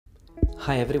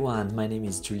Hi everyone, my name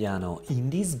is Giuliano. In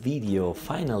this video,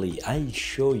 finally, I'll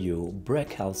show you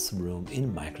Breakout's room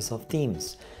in Microsoft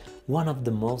Teams. One of the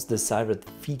most desired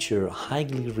feature,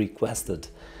 highly requested.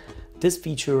 This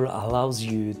feature allows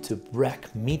you to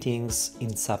break meetings in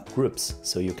subgroups,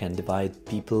 so you can divide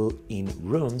people in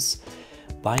rooms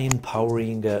by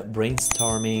empowering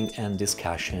brainstorming and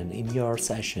discussion in your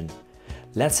session.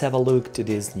 Let's have a look to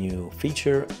this new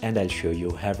feature and I'll show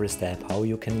you every step how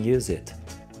you can use it.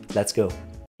 Let's go.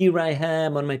 Here I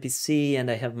am on my PC and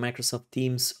I have Microsoft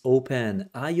Teams open.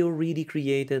 I already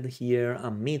created here a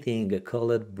meeting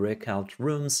called Breakout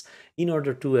Rooms in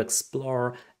order to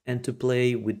explore and to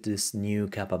play with this new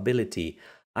capability.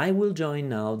 I will join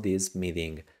now this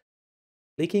meeting.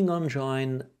 Clicking on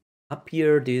join,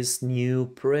 appear this new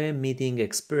pre-meeting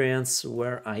experience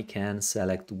where I can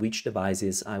select which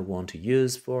devices I want to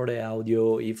use for the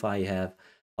audio if I have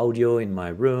audio in my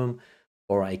room,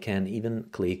 or I can even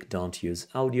click don't use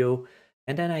audio.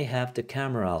 And then I have the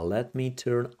camera. Let me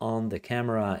turn on the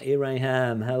camera. Here I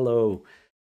am. Hello.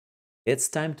 It's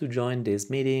time to join this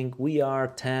meeting. We are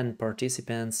 10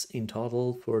 participants in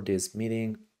total for this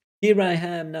meeting. Here I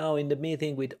am now in the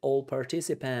meeting with all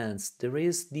participants. There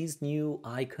is this new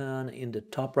icon in the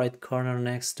top right corner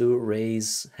next to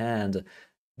raise hand.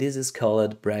 This is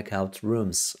called Breakout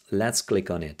Rooms. Let's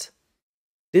click on it.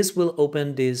 This will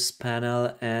open this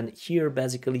panel and here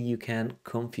basically you can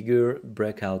configure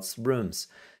Breakout Rooms.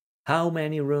 How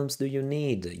many rooms do you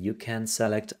need? You can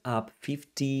select up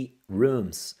 50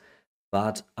 rooms,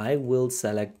 but I will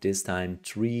select this time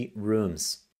 3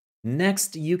 rooms.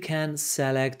 Next, you can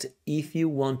select if you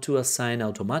want to assign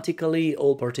automatically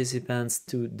all participants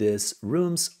to these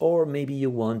rooms or maybe you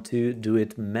want to do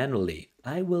it manually.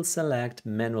 I will select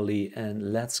manually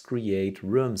and let's create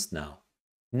rooms now.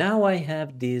 Now I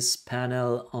have this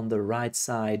panel on the right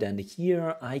side and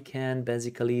here I can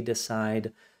basically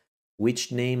decide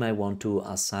which name I want to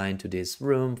assign to this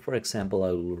room. For example,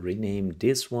 I will rename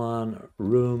this one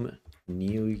Room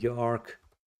New York.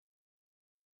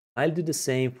 I'll do the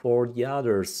same for the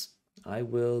others. I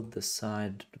will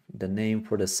decide the name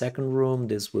for the second room.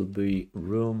 This will be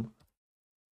Room.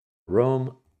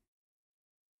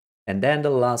 And then the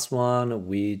last one,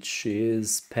 which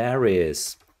is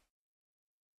Paris.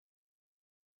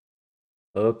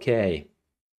 Okay,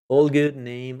 all good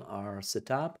names are set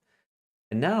up.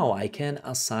 And now I can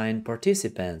assign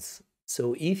participants.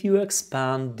 So if you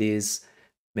expand this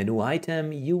menu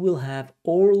item, you will have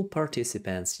all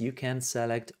participants. You can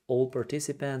select all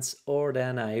participants or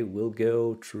then I will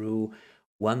go through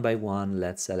one by one.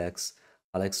 Let's select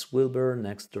Alex Wilbur,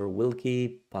 Nextor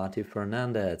Wilkie, Patty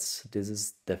Fernandez. This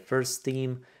is the first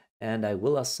team and I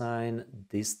will assign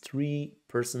these 3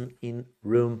 persons in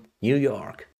room New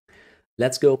York.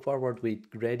 Let's go forward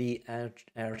with Grady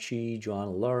Archie,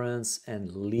 Joan Lawrence,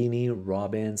 and Lenny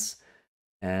Robbins.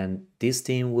 And this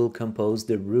team will compose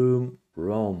the room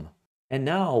Rome. And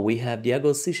now we have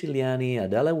Diego Siciliani,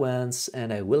 Adele Wentz,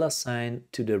 and I will assign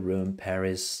to the room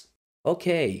Paris.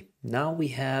 Okay, now we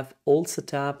have all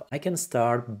set up. I can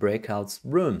start Breakout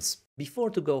Rooms.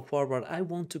 Before to go forward, I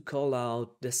want to call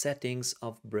out the settings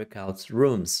of Breakout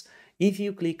Rooms. If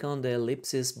you click on the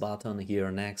ellipsis button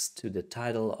here next to the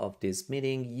title of this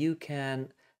meeting, you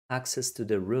can access to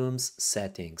the room's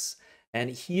settings.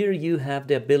 And here you have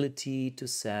the ability to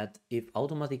set if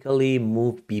automatically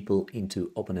move people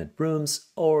into opened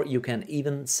rooms, or you can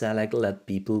even select let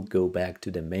people go back to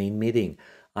the main meeting.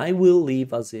 I will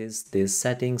leave as is these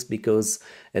settings because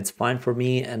it's fine for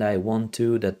me and I want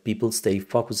to that people stay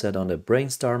focused on the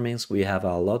brainstormings. We have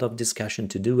a lot of discussion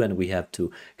to do and we have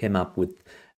to come up with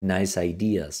nice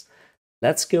ideas.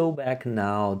 Let's go back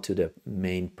now to the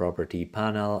main property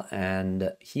panel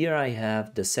and here I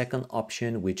have the second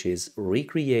option, which is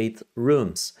recreate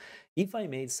rooms. If I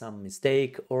made some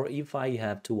mistake or if I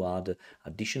have to add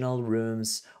additional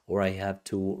rooms or I have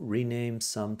to rename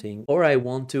something or I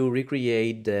want to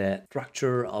recreate the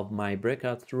structure of my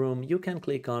breakout room, you can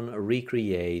click on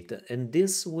recreate and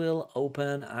this will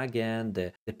open again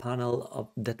the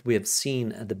panel that we have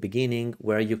seen at the beginning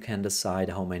where you can decide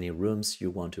how many rooms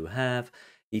you want to have,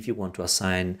 if you want to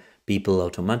assign people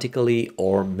automatically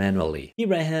or manually.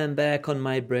 Here I am back on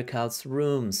my breakout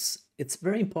rooms. It's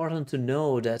very important to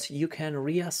know that you can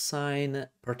reassign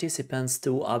participants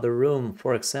to other room.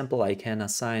 For example, I can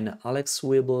assign Alex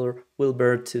Wilbur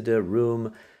to the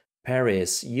room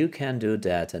Paris. You can do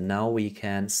that and now we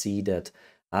can see that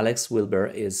Alex Wilbur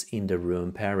is in the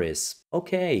room Paris.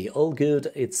 Okay, all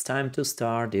good. It's time to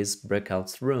start these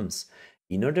breakout rooms.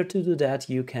 In order to do that,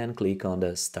 you can click on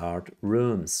the Start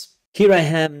Rooms. Here I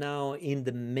am now in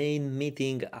the main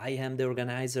meeting. I am the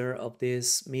organizer of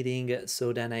this meeting,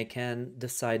 so then I can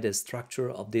decide the structure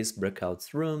of these breakout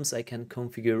rooms. I can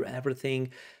configure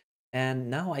everything. And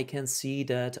now I can see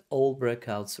that all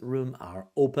breakouts room are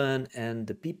open and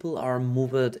the people are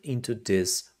moved into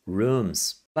these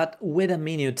rooms. But wait a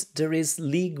minute, there is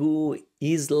Ligu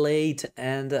is late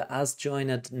and has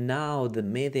joined now the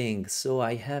meeting. So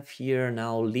I have here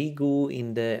now Ligu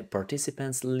in the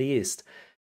participants list.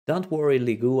 Don't worry,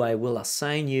 Ligu, I will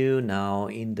assign you now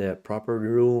in the proper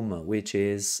room, which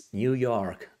is New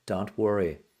York. Don't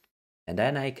worry. And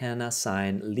then I can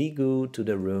assign Ligu to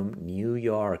the room New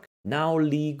York. Now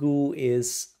Ligu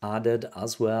is added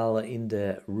as well in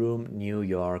the room New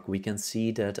York. We can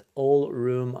see that all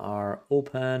rooms are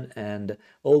open and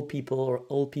all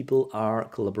people are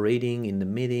collaborating in the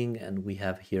meeting, and we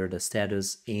have here the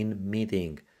status in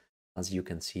meeting, as you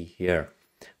can see here.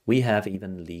 We have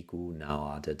even Ligu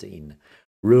now added in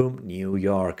room New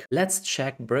York. Let's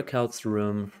check Breakout's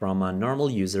room from a normal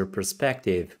user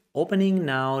perspective. Opening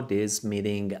now this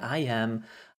meeting, I am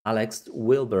Alex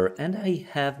Wilbur and I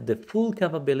have the full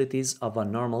capabilities of a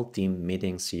normal team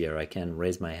meetings here. I can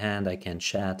raise my hand, I can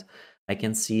chat, I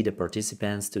can see the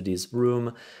participants to this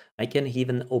room. I can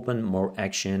even open more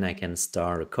action. I can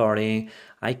start recording.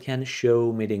 I can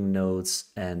show meeting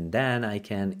notes, and then I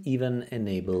can even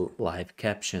enable live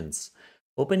captions.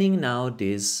 Opening now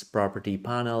this property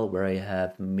panel where I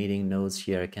have meeting notes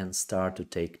here, I can start to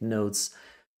take notes.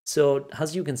 So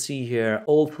as you can see here,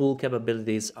 all full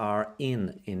capabilities are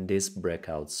in this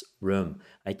breakouts room.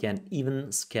 I can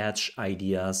even sketch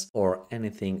ideas or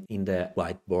anything in the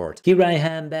whiteboard. Here I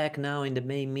am back now in the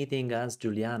main meeting as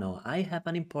Giuliano. I have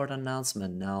an important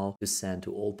announcement now to send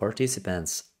to all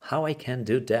participants. How I can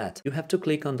do that? You have to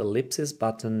click on the ellipsis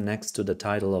button next to the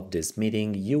title of this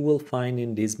meeting. You will find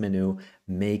in this menu,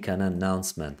 make an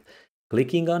announcement.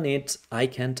 Clicking on it, I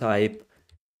can type,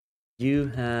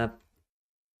 you have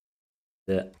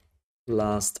the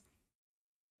last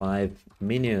 5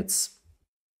 minutes.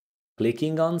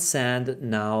 Clicking on send,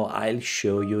 now I'll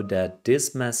show you that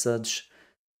this message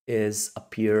is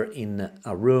appear in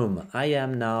a room. I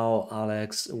am now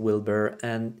Alex Wilbur,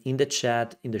 and in the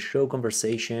chat, in the show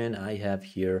conversation, I have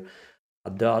here a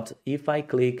dot. If I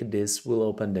click, this will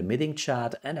open the meeting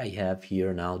chat, and I have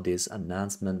here now this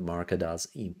announcement marked as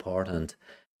important.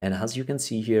 And as you can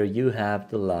see here, you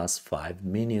have the last 5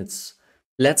 minutes.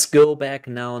 Let's go back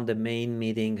now on the main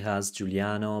meeting as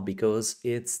Giuliano because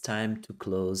it's time to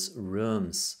close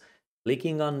rooms.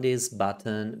 Clicking on this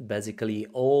button, basically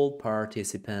all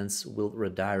participants will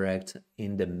redirect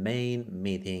in the main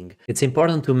meeting. It's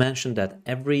important to mention that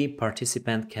every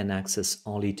participant can access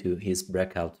only to his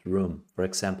breakout room. For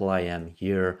example, I am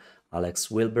here, Alex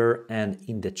Wilbur, and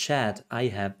in the chat, I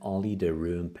have only the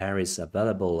room Paris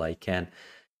available. I can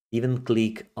even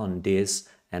click on this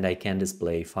and I can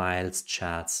display files,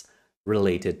 chats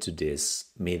related to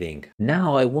this meeting.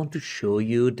 Now I want to show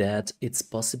you that it's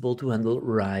possible to handle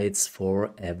rights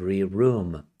for every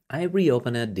room. I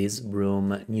reopened this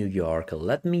room, New York.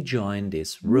 Let me join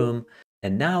this room.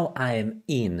 And now I am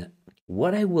in.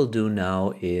 What I will do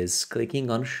now is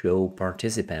clicking on show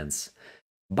participants.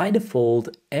 By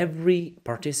default, every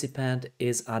participant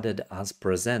is added as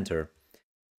presenter.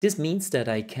 This means that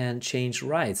I can change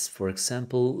rights. For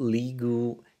example,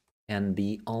 Ligu can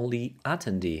be only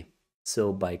attendee.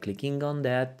 So by clicking on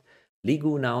that,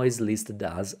 Ligu now is listed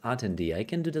as attendee. I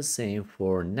can do the same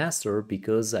for Nestor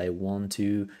because I want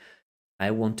to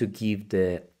give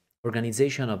the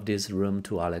organization of this room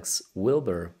to Alex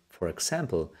Wilbur. For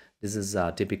example, this is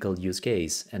a typical use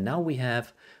case. And now we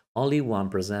have only one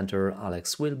presenter,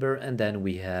 Alex Wilbur, and then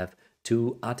we have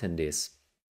 2 attendees.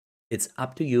 It's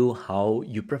up to you how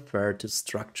you prefer to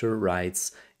structure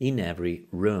rights in every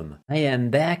room. I am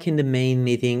back in the main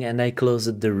meeting and I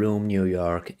closed the room New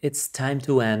York. It's time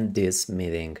to end this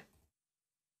meeting.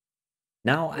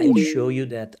 Now I'll show you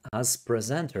that as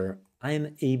presenter,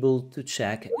 I'm able to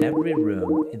check every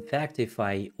room. In fact, if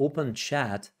I open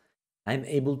chat, I'm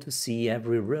able to see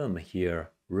every room here.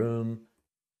 Room,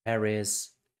 Paris,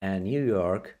 and New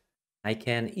York. I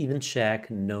can even check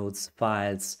notes,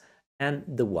 files, and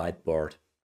the whiteboard.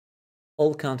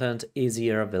 All content is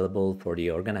here available for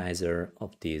the organizer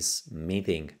of this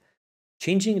meeting.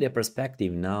 Changing the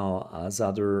perspective now as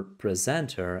other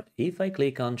presenter, if I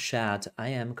click on chat, I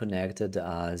am connected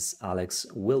as Alex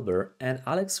Wilbur, and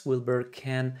Alex Wilbur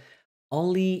can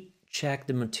only check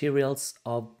the materials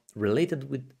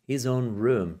related with his own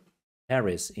room,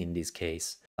 Paris in this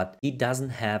case, but he doesn't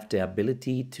have the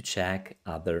ability to check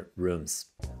other rooms.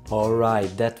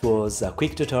 Alright, that was a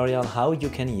quick tutorial how you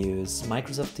can use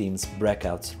Microsoft Teams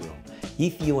Breakouts room.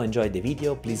 If you enjoyed the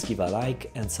video, please give a like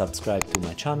and subscribe to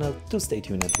my channel to stay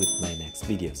tuned with my next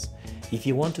videos. If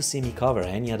you want to see me cover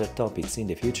any other topics in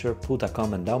the future, put a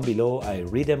comment down below, I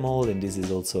read them all, and this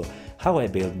is also how I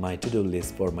build my to-do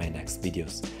list for my next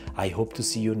videos. I hope to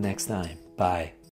see you next time. Bye!